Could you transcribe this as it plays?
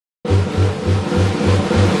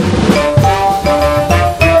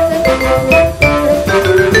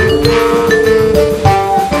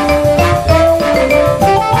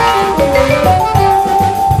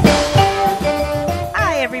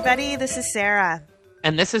Sarah.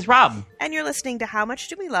 And this is Rob. And you're listening to How Much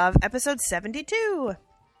Do We Love, episode 72.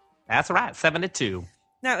 That's right, 72.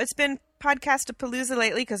 Now, it's been Podcast-a-Palooza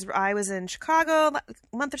lately because I was in Chicago a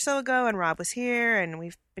month or so ago and Rob was here, and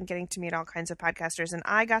we've been getting to meet all kinds of podcasters. And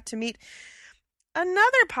I got to meet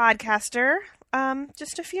another podcaster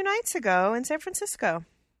just a few nights ago in San Francisco.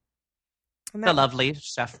 The lovely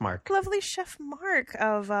Chef Mark. Lovely Chef Mark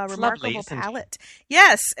of Remarkable lovely, Palate.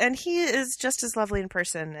 Yes, and he is just as lovely in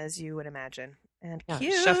person as you would imagine. And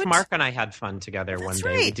cute. Chef Mark and I had fun together one day.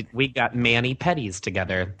 Right. We got mani-pedis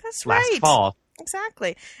together That's last right. fall.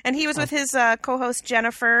 Exactly. And he was with his co-host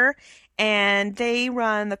Jennifer, and they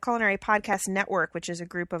run the Culinary Podcast Network, which is a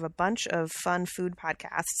group of a bunch of fun food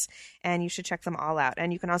podcasts, and you should check them all out.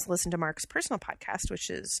 And you can also listen to Mark's personal podcast, which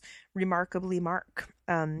is Remarkably Mark.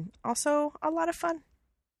 Also a lot of fun.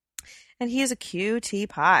 And he is a cutie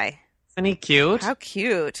pie. Isn't he cute? How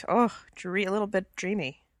cute. Oh, a little bit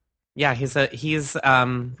dreamy. Yeah, he's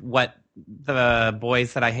what the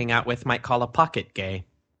boys that I hang out with might call a pocket gay.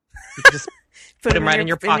 You can just put him right in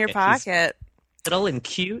your pocket. In your pocket. He's little and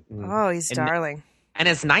cute. He's darling. And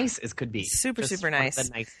as nice as could be. Super Just nice. One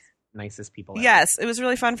of the nicest people ever. Yes, it was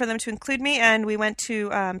really fun for them to include me, and we went to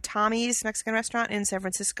Tommy's Mexican restaurant in San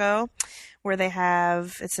Francisco, where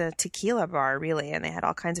it's a tequila bar, really, and they had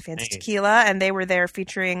all kinds of fancy tequila, and they were there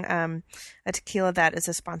featuring a tequila that is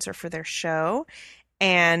a sponsor for their show,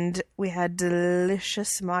 and we had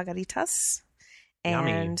delicious margaritas, and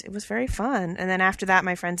Yummy. It was very fun. And then after that,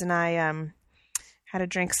 my friends and I had a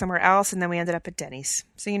drink somewhere else, and then we ended up at Denny's.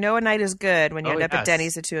 So you know a night is good when you end up at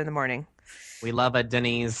Denny's at 2 a.m. We love a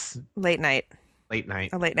Denny's late night. A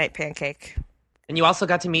late night pancake. And you also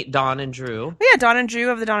got to meet Dawn and Drew. Yeah, Dawn and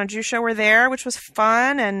Drew of the Dawn and Drew Show were there, which was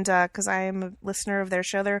fun. And because I am a listener of their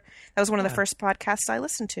show, that was one of the first podcasts I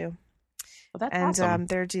listened to. Well, that's and awesome.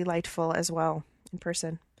 They're delightful as well in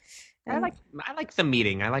person. And I like the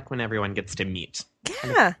meeting. I like when everyone gets to meet.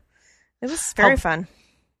 Yeah, it was very fun.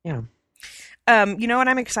 Yeah. You know what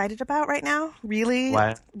I'm excited about right now? Really,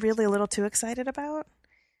 what? Really a little too excited about?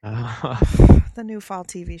 The new fall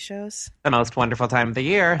TV shows. The most wonderful time of the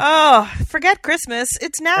year. Oh, forget Christmas.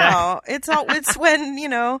 It's now. It's when,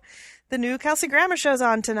 the new Kelsey Grammer show's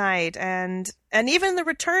on tonight, and even the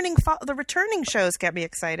returning shows get me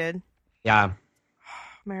excited. Yeah.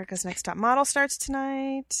 America's Next Top Model starts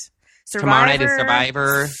tonight. Survivor. Tomorrow night is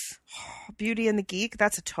Survivor. Beauty and the Geek.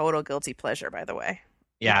 That's a total guilty pleasure, by the way.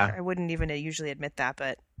 Yeah. I wouldn't even usually admit that,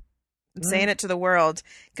 but I'm saying it to the world.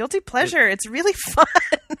 Guilty pleasure. It's really fun.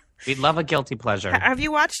 We love a guilty pleasure. Have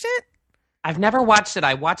you watched it? I've never watched it.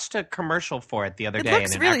 I watched a commercial for it the other day. It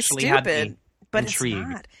looks really actually stupid, had me but intrigued. It's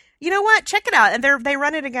not. You know what? Check it out. And they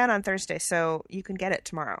run it again on Thursday, so you can get it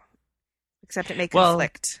tomorrow. Except it may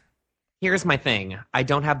conflict. Here's my thing. I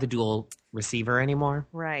don't have the dual receiver anymore.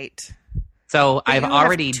 Right. So But I've you have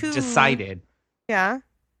already two. decided. Yeah.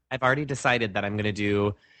 I've already decided that I'm going to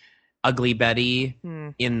do Ugly Betty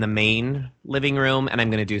in the main living room, and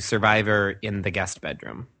I'm going to do Survivor in the guest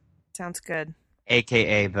bedroom. Sounds good.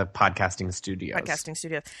 AKA the podcasting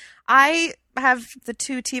studios. I have the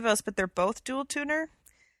two TiVos, but they're both dual tuner.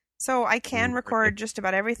 So I can record just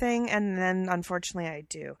about everything, and then unfortunately I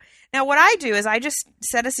do. Now what I do is I just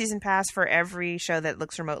set a season pass for every show that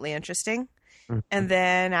looks remotely interesting. And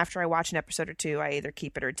then after I watch an episode or two, I either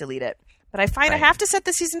keep it or delete it. But I find I have to set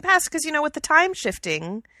the season pass because, with the time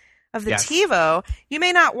shifting of the TiVo, you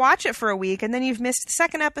may not watch it for a week, and then you've missed the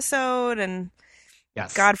second episode, and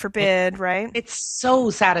God forbid, right? It's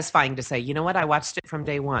so satisfying to say, you know what, I watched it from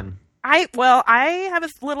day one. I have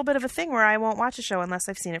a little bit of a thing where I won't watch a show unless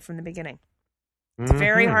I've seen it from the beginning. It's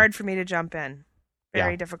very hard for me to jump in.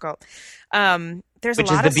 Very difficult. There's Which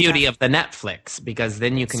a lot is the beauty stuff. of the Netflix, because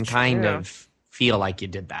then you can kind of feel like you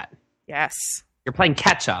did that. Yes. You're playing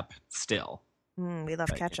catch up still. We love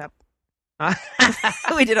catch up.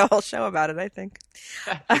 We did a whole show about it, I think.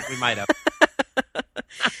 We might have.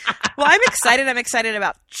 Well, I'm excited. I'm excited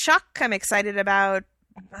about Chuck. I'm excited about,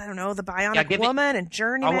 I don't know, the Bionic Woman and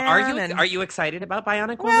Journeyman. Are you excited about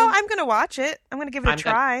Bionic Woman? Well, I'm going to watch it. I'm going to give it a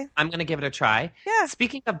try. I'm going to give it a try. Yeah.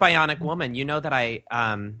 Speaking of Bionic Woman, you know that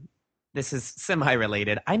this is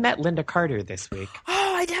semi-related. I met Linda Carter this week.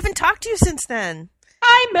 Oh, I haven't talked to you since then.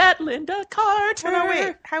 I met Linda Carter. Oh, no,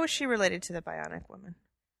 wait. How is she related to the Bionic Woman?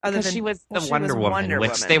 Because she was the Wonder Woman,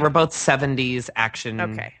 which they were both 70s action.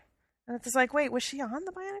 Okay. And it's like, wait, was she on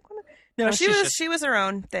the Bionic Woman? No, she was her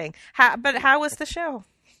own thing. But how was the show?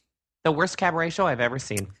 The worst cabaret show I've ever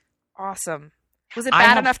seen. Awesome. Was it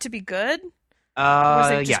bad enough to be good? Or was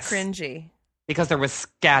it just cringy? Because there was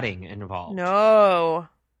scatting involved. No.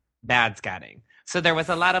 Bad scatting. So there was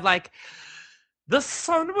a lot of The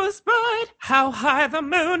sun was bright, how high the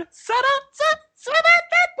moon set up to swim it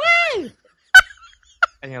that way.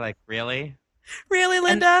 And you're like, really? Really,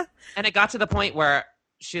 Linda? And it got to the point where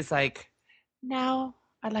she's like, now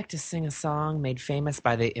I'd like to sing a song made famous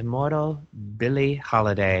by the immortal Billie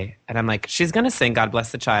Holiday. And I'm like, she's going to sing God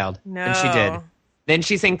Bless the Child. No. And she did. Then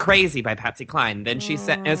she sang Crazy by Patsy Cline. Then she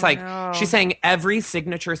sang, it's like, she sang every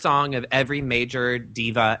signature song of every major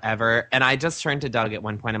diva ever. And I just turned to Doug at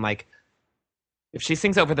one point. I'm like, if she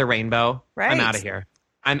sings Over the Rainbow, I'm out of here.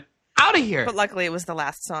 I'm out of here. But luckily it was the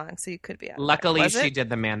last song, so you could be out of Luckily, she did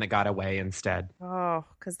The Man That Got Away instead. Oh,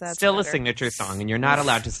 because that's still better. A signature song, and you're not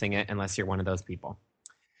allowed to sing it unless you're one of those people.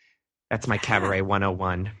 That's my Cabaret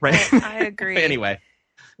 101, right? I agree. Anyway.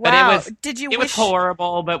 Wow. But it was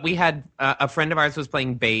horrible, but we had a friend of ours was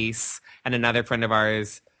playing bass, and another friend of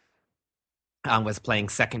ours was playing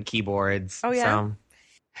second keyboards. Oh, yeah? So.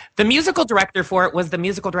 The musical director for it was the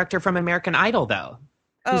musical director from American Idol, though.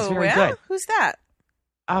 Who's very good. Who's that?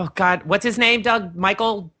 Oh, God. What's his name, Doug?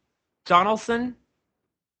 Michael Donaldson?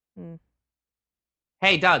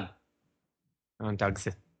 Hey, Doug. Oh, Doug's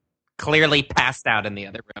clearly passed out in the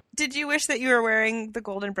other room. Did you wish that you were wearing the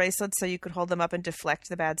golden bracelets so you could hold them up and deflect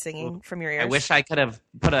the bad singing from your ears? I wish I could have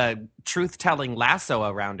put a truth-telling lasso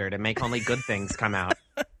around her to make only good things come out.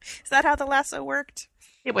 Is that how the lasso worked?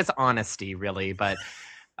 It was honesty, really, but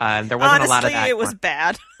there wasn't a lot of that. It was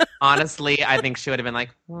bad. Honestly, I think she would have been like,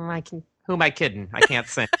 who am I kidding? I can't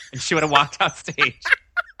sing. And she would have walked off stage.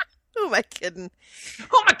 Who am I kidding?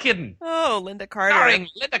 Who am I kidding? Oh, Linda Carter. Starring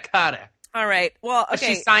Linda Carter. All right. Well, okay. But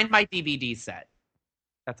she signed my DVD set.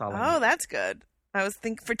 That's all I know. Oh, that's good. I was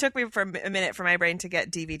took me for a minute for my brain to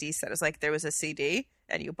get DVD set. It was like there was a CD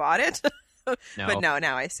and you bought it. No. But no,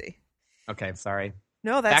 now I see. Okay, sorry.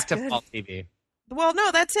 No, that's back to good. Fall TV. Well,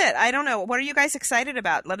 no, that's it. I don't know. What are you guys excited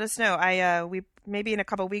about? Let us know. We maybe in a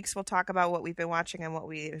couple of weeks we'll talk about what we've been watching and what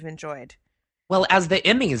we've enjoyed. Well, as the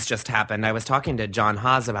Emmys just happened, I was talking to John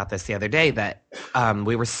Haas about this the other day, that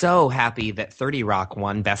we were so happy that 30 Rock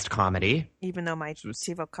won Best Comedy. Even though my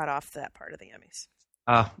TiVo cut off that part of the Emmys.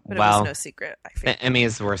 But it was no secret, I feel. The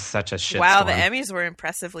Emmys were such a shit Wow, storm. the Emmys were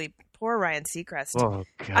impressively poor. Ryan Seacrest. Oh,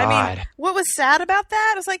 God. I mean, what was sad about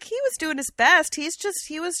that was like he was doing his best.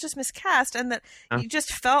 He was just miscast, and that you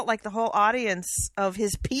just felt like the whole audience of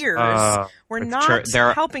his peers were not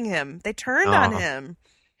helping him. They turned on him.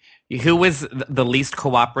 Who was the least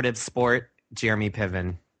cooperative sport? Jeremy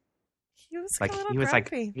Piven. He was like, a little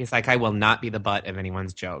grumpy. He's like, I will not be the butt of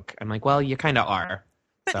anyone's joke. I'm like, well, you kind of are.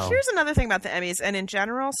 But here's another thing about the Emmys and in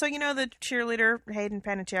general. So, you know, the cheerleader Hayden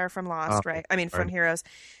Panettiere from Lost, right? I mean, from Heroes.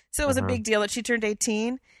 So it was a big deal that she turned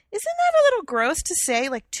 18. Isn't that a little gross to say,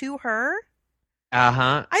 like, to her?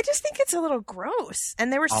 I just think it's a little gross.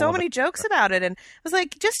 And there were so many jokes about it. And it was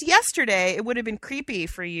like, just yesterday, it would have been creepy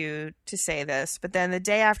for you to say this. But then the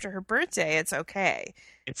day after her birthday, it's okay.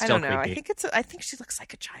 It's still I don't know. creepy. I think she looks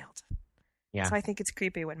like a child. Yeah. So I think it's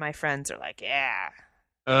creepy when my friends are like, yeah.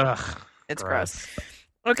 Ugh. It's gross.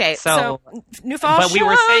 Okay, so new fall But shows. we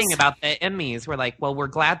were saying about the Emmys, we're like, well, we're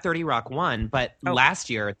glad 30 Rock won, but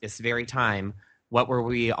last year at this very time, what were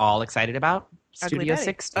we all excited about? Studio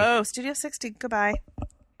 60. Oh, Studio 60. Goodbye.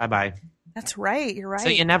 Bye-bye. That's right. You're right. So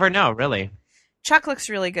you never know, really. Chuck looks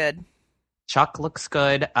really good. Chuck looks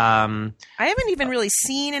good. I haven't even really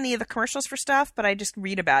seen any of the commercials for stuff, but I just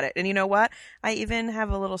read about it. And you know what? I even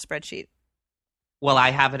have a little spreadsheet. Well,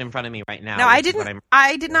 I have it in front of me right now. No, I didn't.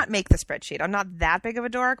 I did not make the spreadsheet. I'm not that big of a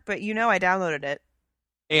dork, but you know, I downloaded it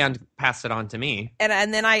and passed it on to me.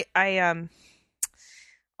 And then I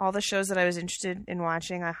all the shows that I was interested in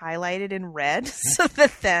watching, I highlighted in red so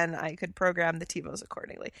that then I could program the TiVos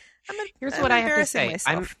accordingly. Here's what I have to say.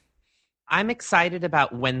 I'm excited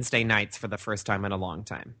about Wednesday nights for the first time in a long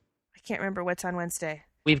time. I can't remember what's on Wednesday.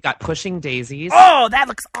 We've got Pushing Daisies. Oh, that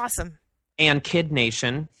looks awesome. And Kid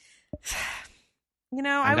Nation. You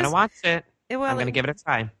know, I'm going to watch it. I'm going to give it a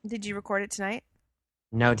try. Did you record it tonight?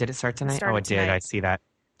 No, did it start tonight? It did. I see that.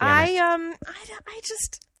 I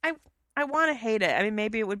want to hate it. I mean,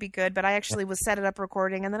 maybe it would be good, but I actually set it up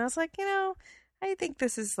recording, and then I was like, you know, I think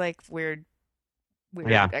this is like weird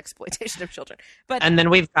exploitation of children. And then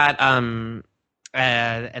we've got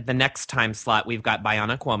at the next time slot, we've got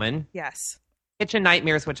Bionic Woman. Yes. Kitchen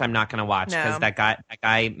Nightmares, which I'm not going to watch because that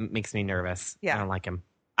guy makes me nervous. Yeah. I don't like him.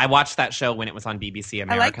 I watched that show when it was on BBC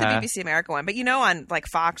America. I like the BBC America one, but you know, on like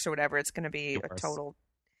Fox or whatever, it's going to be a total.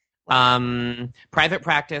 Private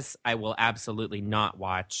Practice, I will absolutely not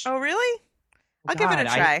watch. Oh, really? I'll give it a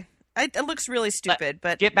try. It looks really stupid,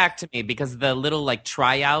 but get back to me because the little like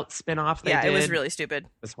tryout spinoff they did. It was really stupid.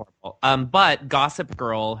 It was horrible. But Gossip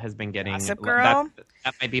Girl has been getting. Gossip Girl.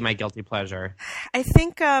 That might be my guilty pleasure. I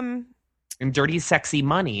think And Dirty Sexy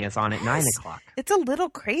Money is on at 9 o'clock. It's a little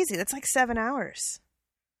crazy. That's like 7 hours.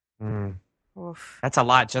 Mm. Oof. That's a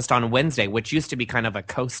lot just on Wednesday, which used to be kind of a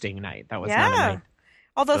coasting night. That was not a night.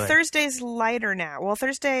 Although Good. Thursday's lighter now. Well,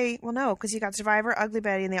 no, because you got Survivor, Ugly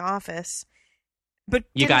Betty, and The Office. But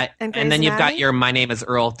and then you've got your My Name Is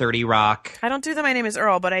Earl, 30 Rock. I don't do the My Name Is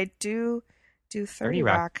Earl, but I do 30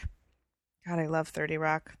 Rock. God, I love 30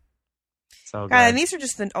 Rock. So good. God, and these are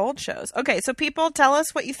just the old shows. Okay, so people, tell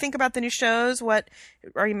us what you think about the new shows. What,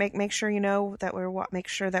 or you make sure you know that make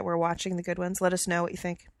sure that we're watching the good ones. Let us know what you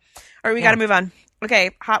think. All right, we got to move on.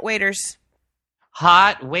 Okay, hot waiters.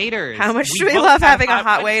 Hot waiters. How much do we love having a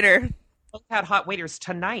hot waiter? We both had hot waiters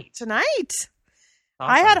tonight. Awesome.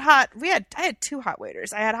 I had 2 hot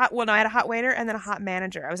waiters. I had a hot waiter and then a hot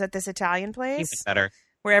manager. I was at this Italian place. Even better.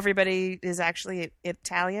 Where everybody is actually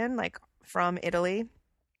Italian, like from Italy.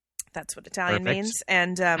 That's what Italian means.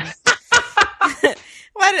 And as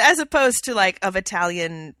opposed to like of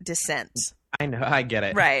Italian descent. I know, I get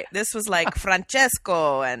it. Right. This was like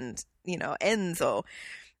Francesco and, Enzo.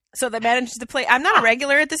 So they managed to play. I'm not a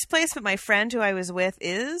regular at this place, but my friend who I was with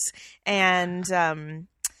is. And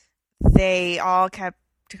they all kept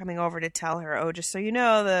coming over to tell her, just so you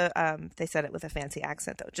know, they said it with a fancy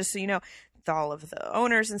accent, though. Just so you know, all of the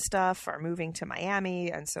owners and stuff are moving to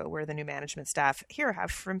Miami, and so we're the new management staff. Here,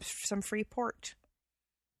 have some free port.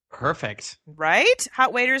 Perfect. Right?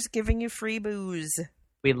 Hot waiters giving you free booze.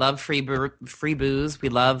 We love free booze. We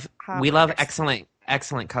love excellent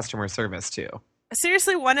customer service too.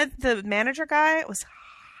 Seriously, one of the manager guy was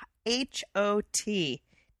H-O-T.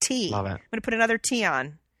 T. Love it. I'm going to put another T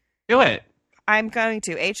on. Do it. I'm going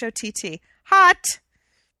to. H-O-T-T. Hot.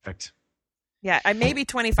 Perfect. Yeah, I may be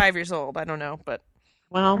 25 years old. I don't know, but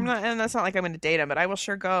and that's not like I'm going to date him, but I will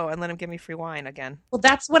sure go and let him give me free wine again. Well,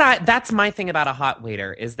 that's my thing about a hot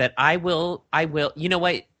waiter is that I will, you know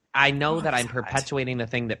what? I know that I'm perpetuating the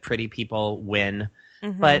thing that pretty people win,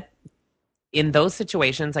 but in those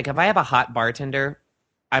situations, like if I have a hot bartender,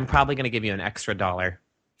 I'm probably going to give you an extra $1.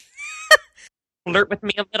 Flirt with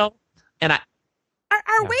me a little, and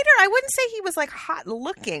Our waiter, I wouldn't say he was like hot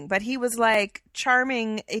looking, but he was like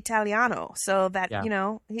charming Italiano. So that,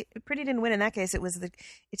 pretty didn't win in that case. It was the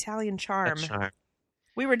Italian charm.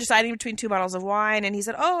 We were deciding between 2 bottles of wine, and he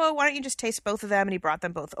said, why don't you just taste both of them? And he brought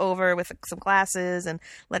them both over with some glasses and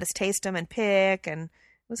let us taste them and pick, and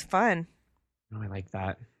it was fun. Oh, I like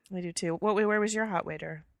that. I do too. Where was your hot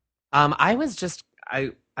waiter? I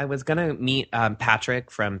was going to meet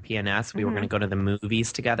Patrick from PNS. We were going to go to the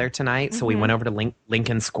movies together tonight. So we went over to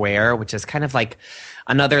Lincoln Square, which is kind of like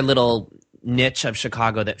another little niche of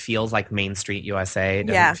Chicago that feels like Main Street, USA. It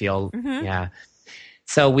doesn't feel,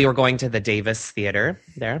 So we were going to the Davis Theater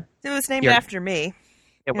there. It was named after me.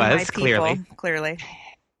 It was, clearly.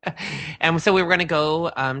 And so we were going to go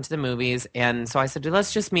to the movies. And so I said,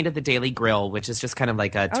 let's just meet at the Daily Grill, which is just kind of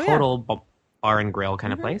like a total bar and grill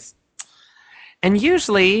kind of place. And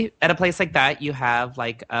usually at a place like that, you have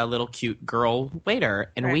like a little cute girl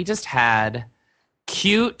waiter. And we just had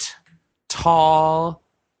cute, tall,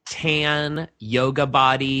 tan, yoga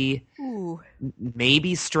body,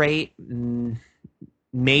 maybe straight,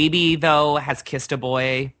 maybe though has kissed a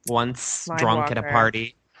boy once drunk at a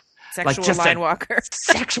party. Sexual line walker.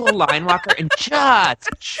 Sexual line walker and just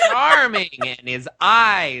charming in his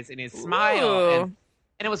eyes and his smile.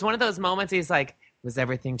 And it was one of those moments he's like, was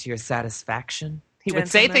everything to your satisfaction? He would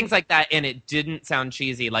say things like that, and it didn't sound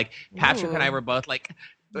cheesy. Like, Patrick and I were both like...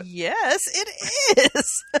 Yes, it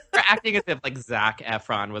is. We're acting as if, like, Zac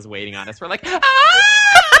Efron was waiting on us. We're like,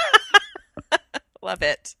 Love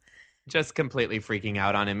it. Just completely freaking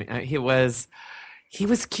out on him. He was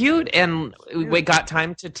cute, and we got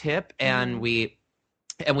time to tip, and we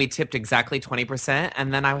tipped exactly 20%,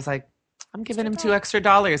 and then I was like, I'm giving him $2 extra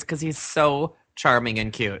because he's so charming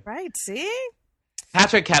and cute. Right, see?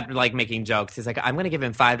 Patrick kept like making jokes. He's like, I'm going to give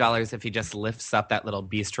him $5 if he just lifts up that little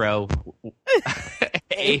bistro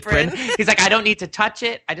apron. He's like, I don't need to touch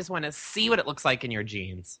it. I just want to see what it looks like in your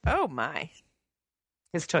jeans. Oh, my.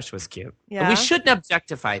 His tush was cute. Yeah. But we shouldn't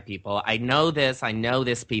objectify people. I know this,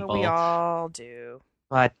 people. But we all do.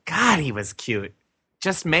 But God, he was cute.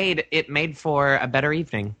 Just made for a better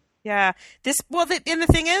evening. Yeah. And the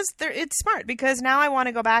thing is, it's smart because now I want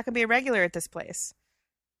to go back and be a regular at this place.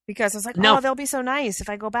 Because I was like, they'll be so nice if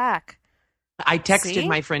I go back. I texted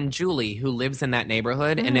my friend Julie, who lives in that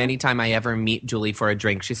neighborhood, and anytime I ever meet Julie for a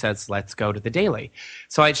drink, she says, let's go to the Daily.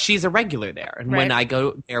 So she's a regular there. And when I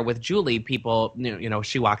go there with Julie, people,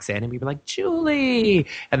 she walks in and people are like, Julie!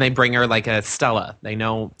 And they bring her like a Stella. They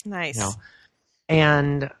know. Nice.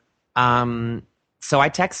 And so I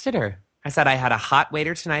texted her. I said I had a hot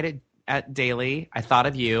waiter tonight at Daily, I thought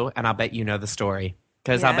of you, and I'll bet you know the story.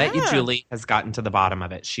 Because I'll bet you Julie has gotten to the bottom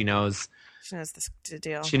of it. She knows the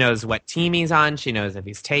deal. She knows what team he's on. She knows if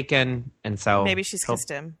he's taken. And so maybe she's kissed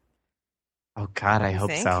him. Oh, God, I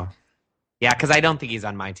hope so. Yeah, because I don't think he's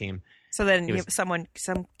on my team. So then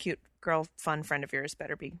some cute girl, fun friend of yours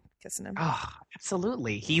better be kissing him. Oh,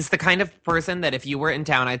 absolutely. He's the kind of person that if you were in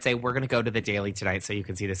town, I'd say, we're going to go to the Daily tonight so you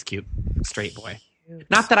can see this cute straight boy. Cute.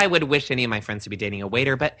 Not that I would wish any of my friends to be dating a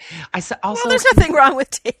waiter, but also... Well, there's nothing wrong with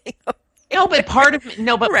dating a waiter. No,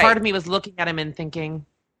 but part of me was looking at him and thinking,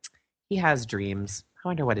 he has dreams. I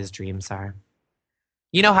wonder what his dreams are.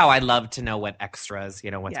 You know how I love to know what extras,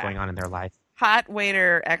 what's going on in their life. Hot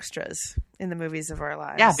waiter extras in the movies of our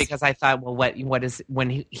lives. Yeah, because I thought, well, what is,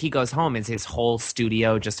 when he goes home, is his whole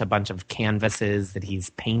studio just a bunch of canvases that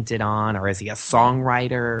he's painted on, or is he a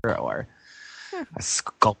songwriter or a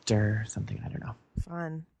sculptor or something? I don't know.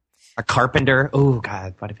 Fun. A carpenter. Oh,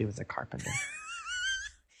 God, what if he was a carpenter?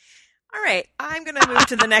 All right, I'm going to move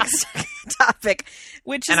to the next topic,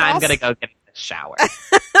 which is I'm going to go get in the shower.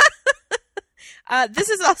 This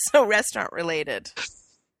is also restaurant related.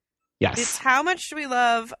 Yes. It's how much do we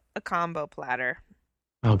love a combo platter?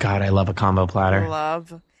 Oh, God, I love a combo platter.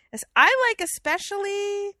 I like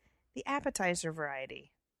especially the appetizer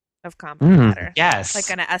variety of combo platter. Yes. Like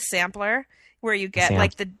a sampler where you get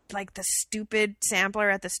like the stupid sampler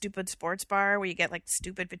at the stupid sports bar where you get like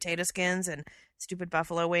stupid potato skins and stupid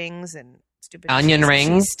buffalo wings and stupid onion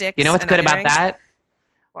rings. Sticks. You know what's good about rings? that?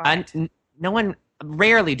 What?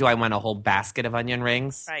 Rarely do I want a whole basket of onion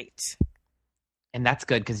rings. Right. And that's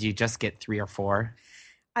good because you just get 3 or 4.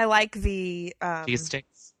 I like the cheese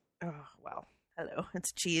sticks. Oh, well, hello.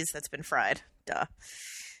 It's cheese that's been fried. Duh.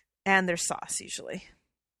 And there's sauce usually.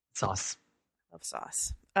 Sauce. Love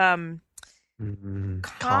sauce.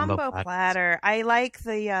 Combo platter. I like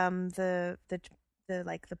the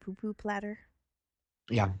poo poo platter.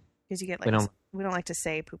 Yeah. Because you get like we don't like to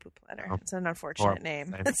say poo poo platter. Oh, it's an unfortunate name.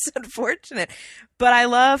 Nice. It's unfortunate. But I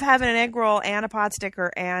love having an egg roll and a pot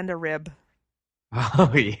sticker and a rib.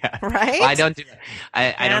 Oh yeah. Right? Well, I don't do that.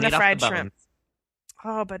 I don't eat fried off the shrimp.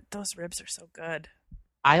 Oh, but those ribs are so good.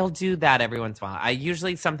 I'll do that every once in a while. I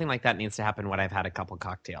usually something like that needs to happen when I've had a couple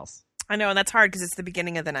cocktails. I know, and that's hard because it's the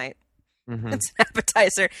beginning of the night. Mm-hmm. It's an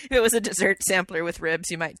appetizer. If it was a dessert sampler with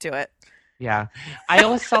ribs, you might do it. Yeah. I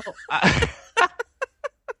also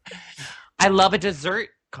I love a dessert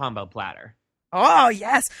combo platter. Oh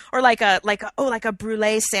yes, or like a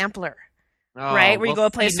brulee sampler, right? Where you go to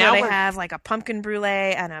a place where they have like a pumpkin brulee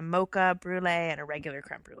and a mocha brulee and a regular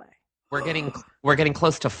creme brulee. We're getting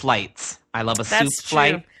close to flights. I love a soup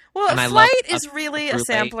flight. Well, a flight is really a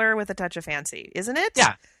sampler with a touch of fancy, isn't it?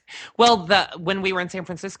 Yeah. Well, when we were in San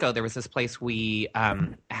Francisco, there was this place we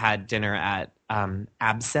had dinner at,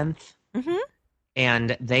 Absinthe,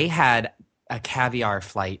 and they had a caviar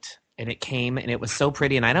flight, and it came, and it was so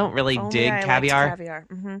pretty, and I don't really dig caviar.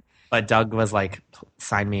 But Doug was like,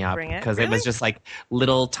 sign me up, because it was just like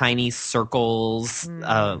little tiny circles.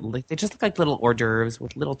 They just look like little hors d'oeuvres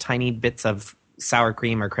with little tiny bits of sour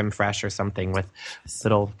cream or creme fraiche or something with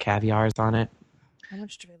little caviars on it. How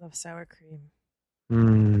much do we love sour cream?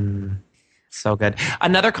 So good.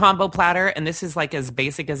 Another combo platter, and this is like as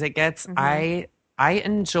basic as it gets. I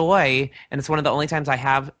enjoy, and it's one of the only times I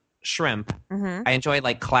have shrimp. I enjoy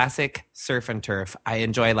like classic surf and turf. I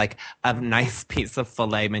enjoy like a nice piece of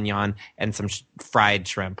filet mignon and some fried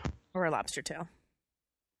shrimp. Or a lobster tail.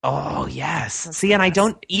 Oh, yes. See, and I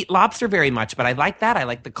don't eat lobster very much, but I like that. I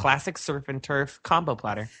like the classic surf and turf combo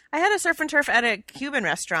platter. I had a surf and turf at a Cuban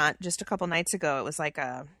restaurant just a couple nights ago. It was like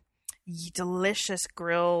a delicious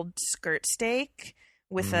grilled skirt steak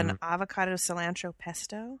with an avocado cilantro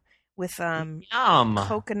pesto with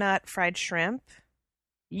coconut fried shrimp.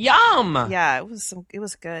 Yum! Yeah, it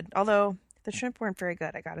was good. Although the shrimp weren't very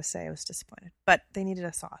good, I gotta say. I was disappointed. But they needed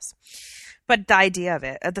a sauce. But the idea of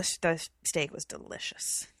it, the steak was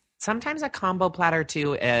delicious. Sometimes a combo platter,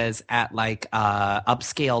 too, is at like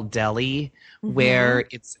upscale deli where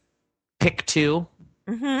it's pick two.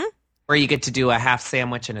 Where you get to do a half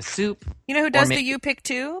sandwich and a soup. You know who does the You Pick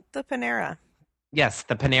Two? The Panera. Yes,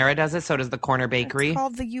 the Panera does it. So does the Corner Bakery. It's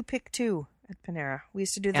called the You Pick Two at Panera. We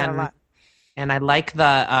used to do that a lot. And I like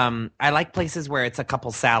I like places where it's a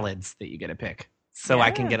couple salads that you get to pick. So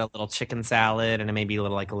I can get a little chicken salad and maybe a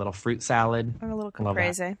little fruit salad. And a little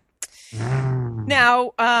caprese. Now,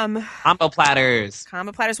 combo platters.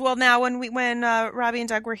 Well, now when Robbie and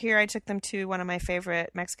Doug were here, I took them to one of my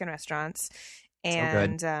favorite Mexican restaurants.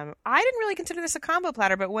 And I didn't really consider this a combo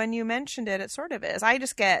platter, but when you mentioned it, it sort of is. I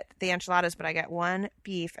just get the enchiladas, but I get one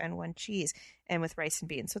beef and one cheese and with rice and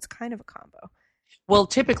beans. So it's kind of a combo. Well,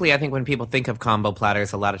 typically, I think when people think of combo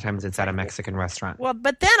platters, a lot of times it's at a Mexican restaurant. Well,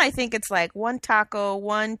 but then I think it's like one taco,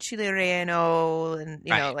 one chile relleno, and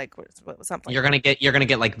Right. like something. You're gonna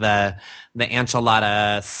get like the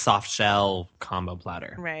enchilada soft shell combo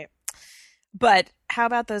platter. Right. But how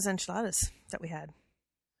about those enchiladas that we had?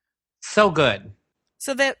 So good.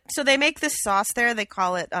 So they make this sauce there. They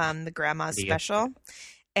call it the grandma's special,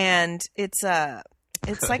 and it's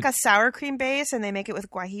like a sour cream base, and they make it with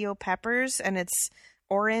guajillo peppers, and it's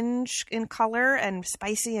orange in color and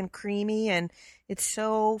spicy and creamy, and it's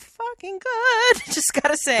so fucking good. Just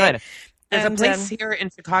gotta say. Good. There's a place here in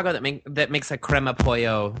Chicago that makes a crema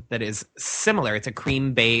pollo that is similar. It's a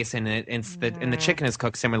cream base, and the chicken is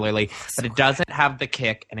cooked similarly, but it doesn't have the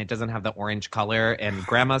kick, and it doesn't have the orange color. And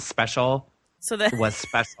Grandma's special was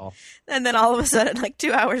special. And then all of a sudden, like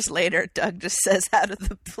 2 hours later, Doug just says out of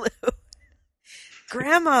the blue,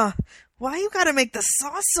 "Grandma, why you gotta make the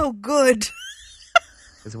sauce so good?"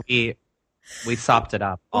 Because we sopped it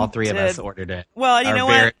up. All three of us ordered it. Well, you know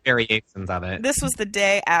what? Variations of it. This was the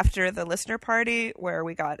day after the listener party where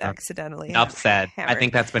we got accidentally upset. Hammered. I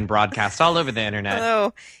think that's been broadcast all over the internet.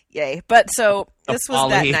 Oh, yay. But so this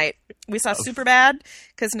was that night. We saw Superbad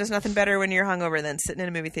because there's nothing better when you're hungover than sitting in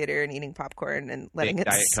a movie theater and eating popcorn and letting it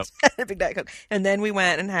a big Diet Coke. And then we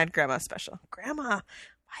went and had Grandma's special. Grandma,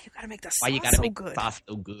 why you gotta make the sauce so good? Sauce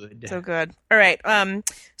so good. So good. All right.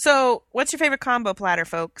 So what's your favorite combo platter,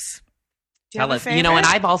 folks? Tell us. And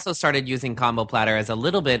I've also started using combo platter as a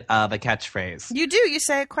little bit of a catchphrase. You do. You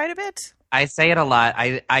say it quite a bit. I say it a lot.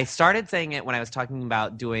 I started saying it when I was talking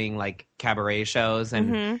about doing like cabaret shows,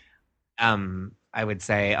 and I would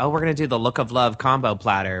say, "Oh, we're gonna do the Look of Love combo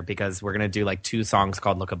platter because we're gonna do like 2 songs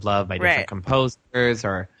called Look of Love by different composers,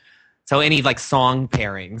 or so any like song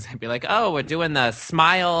pairings." I'd be like, "Oh, we're doing the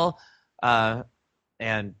Smile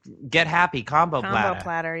and Get Happy combo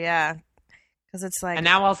platter." Yeah. Because it's like, and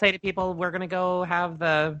now I'll say to people, we're gonna go have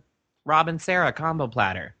the Rob and Sarah combo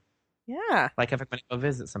platter. Yeah, like if I'm gonna go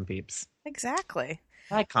visit some peeps. Exactly.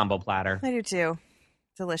 I like combo platter. I do too.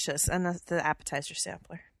 Delicious, and the appetizer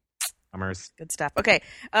sampler. Summers. Good stuff. Okay,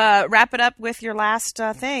 wrap it up with your last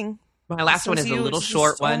thing. My last one is a little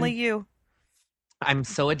short one. Only you. I'm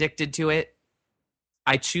so addicted to it.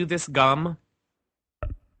 I chew this gum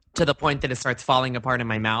to the point that it starts falling apart in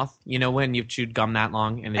my mouth. You know when you've chewed gum that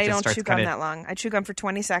long and it just starts chew gum that long. I chew gum for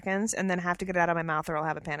 20 seconds and then have to get it out of my mouth or I'll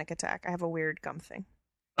have a panic attack. I have a weird gum thing.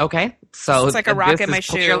 Okay. So it's like a rock in my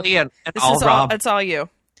shoe. It's all you.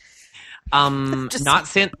 Not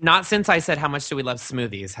since I said how much do we love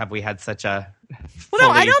smoothies have we had such a Well, no,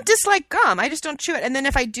 I don't dislike gum. I just don't chew it. And then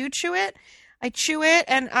if I do chew it, I chew it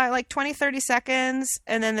and I like 20, 30 seconds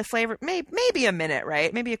and then the flavor, maybe a minute,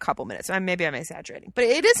 right? Maybe a couple minutes. Maybe I'm exaggerating, but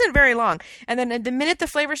it isn't very long. And then the minute the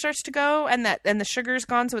flavor starts to go and the sugar's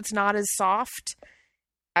gone, so it's not as soft,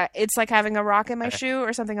 it's like having a rock in my shoe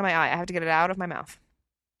or something in my eye. I have to get it out of my mouth.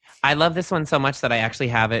 I love this one so much that I actually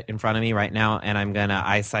have it in front of me right now, and I'm going to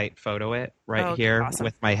eyesight photo it here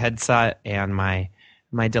with my headset and my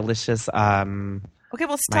delicious... okay,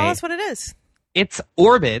 well, tell us what it is. It's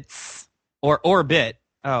Orbit's. Or Orbit.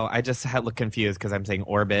 Oh, I just look confused because I'm saying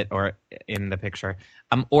Orbit or in the picture.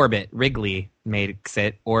 Orbit. Wrigley makes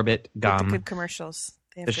it. Orbit gum. Good commercials.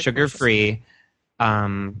 The sugar-free.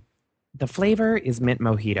 The flavor is mint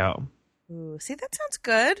mojito. Ooh, see, that sounds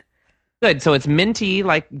good. Good. So it's minty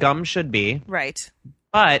like gum should be. Right.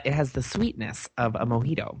 But it has the sweetness of a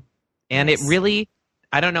mojito. And it really,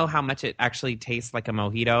 I don't know how much it actually tastes like a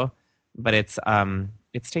mojito, but it's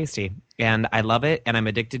tasty. And I love it, and I'm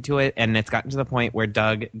addicted to it, and it's gotten to the point where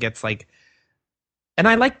Doug gets like... And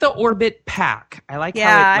I like the Orbit pack. I like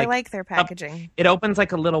how I like their packaging. It opens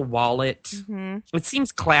like a little wallet. Mm-hmm. It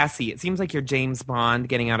seems classy. It seems like you're James Bond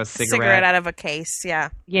getting out a cigarette. Out of a case, yeah.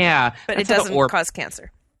 Yeah. But it doesn't cause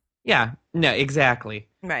cancer. Yeah. No, exactly.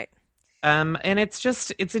 Right. And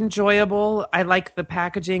it's enjoyable. I like the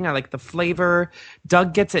packaging. I like the flavor.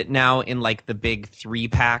 Doug gets it now in like the big 3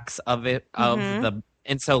 packs of it,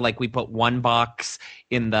 and so like we put 1 box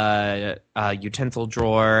in the utensil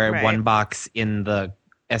drawer, 1 box in the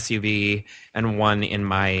SUV, and 1 in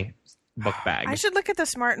my book bag. I should look at the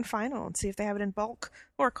Smart and Final and see if they have it in bulk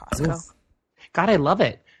or Costco. God, I love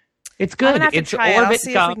it. It's good. I'm gonna have it's to try Orbit it. I'll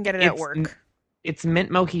see if we can get it at work. It's mint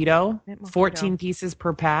mojito, 14 pieces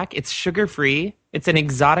per pack. It's sugar-free. It's an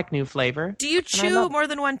exotic new flavor. Do you chew more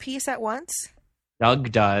than 1 piece at once?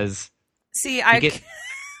 Doug does. See,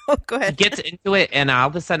 go ahead. He gets into it, and all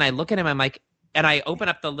of a sudden I look at him, I'm like, and I open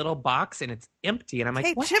up the little box, and it's empty, and I'm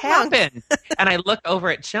like, what happened? And I look over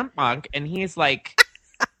at Chipmunk, and he's like,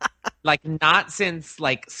 not since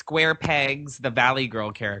like Square Pegs, the Valley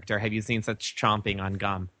Girl character, have you seen such chomping on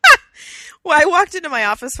gum. Well, I walked into my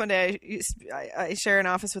office one day. I share an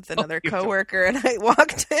office with another coworker, and I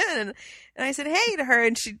walked in and I said, "Hey," to her,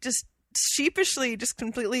 and she just sheepishly, just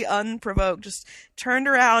completely unprovoked, just turned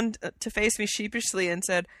around to face me sheepishly and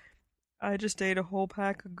said, "I just ate a whole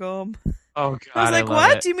pack of gum." Oh God! I was like,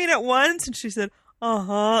 "What? Do you mean at once?" And she said,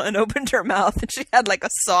 "Uh-huh," and opened her mouth, and she had like a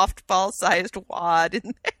softball-sized wad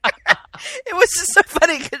in there. It was just so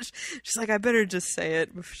funny because she's like, "I better just say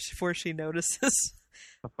it before she notices."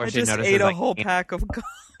 I just ate a whole pack of gum.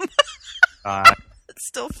 It's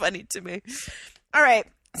still funny to me. All right.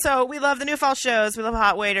 So we love the new fall shows. We love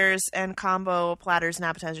Hot Waiters and combo platters and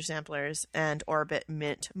appetizer samplers and Orbit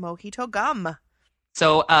Mint Mojito Gum.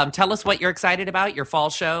 So tell us what you're excited about, your fall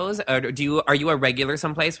shows. Or are you a regular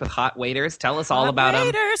someplace with Hot Waiters? Tell us all about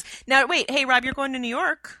them. Now, wait. Hey, Rob, you're going to New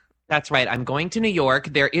York. That's right. I'm going to New York.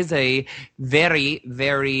 There is a very,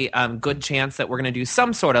 very good chance that we're going to do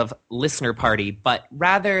some sort of listener party. But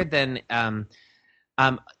rather than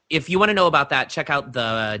if you want to know about that, check out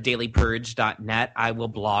the dailypurge.net. I will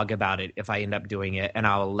blog about it if I end up doing it, and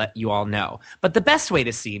I'll let you all know. But the best way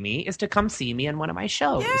to see me is to come see me in one of my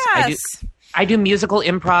shows. Yes. I do musical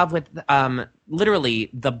improv with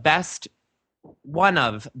literally one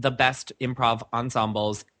of the best improv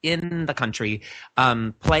ensembles in the country.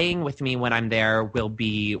 Playing with me when I'm there will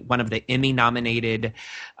be one of the Emmy-nominated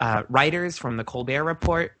writers from The Colbert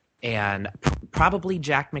Report, and probably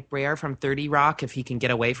Jack McBrayer from 30 Rock. If he can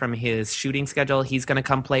get away from his shooting schedule, he's going to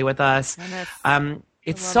come play with us.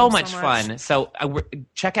 It's so much fun. So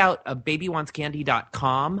check out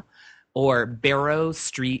babywantscandy.com or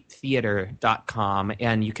barrowstreettheater.com,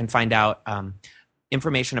 and you can find out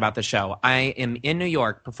information about the show. I am in New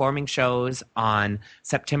York performing shows on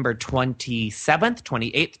September 27th,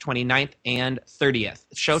 28th, 29th, and 30th.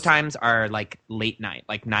 Showtimes are like late night,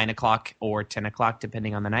 like 9 o'clock or 10 o'clock,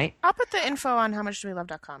 depending on the night. I'll put the info on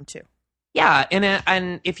howmuchdowelove.com too. Yeah,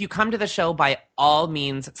 and if you come to the show, by all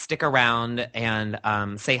means, stick around and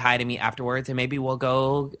say hi to me afterwards, and maybe we'll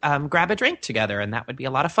go grab a drink together, and that would be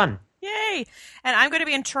a lot of fun. Yay! And I'm going to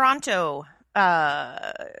be in Toronto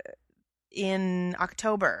in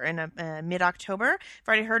October, in mid-October. I've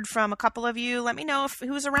already heard from a couple of you. Let me know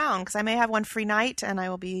who's around, because I may have one free night, and I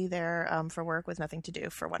will be there for work with nothing to do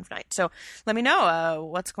for one night. So let me know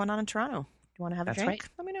what's going on in Toronto. You want to have a drink? Right.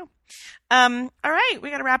 Let me know. All right, we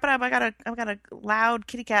got to wrap it up. I've got a loud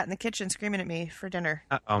kitty cat in the kitchen screaming at me for dinner.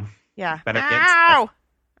 Uh-oh. Yeah. Better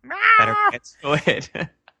get to it.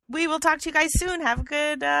 We will talk to you guys soon. Have a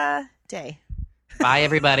good day. Bye,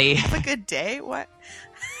 everybody. Have a good day? What?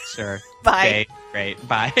 Sure. Bye. Okay, great.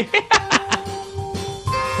 Bye.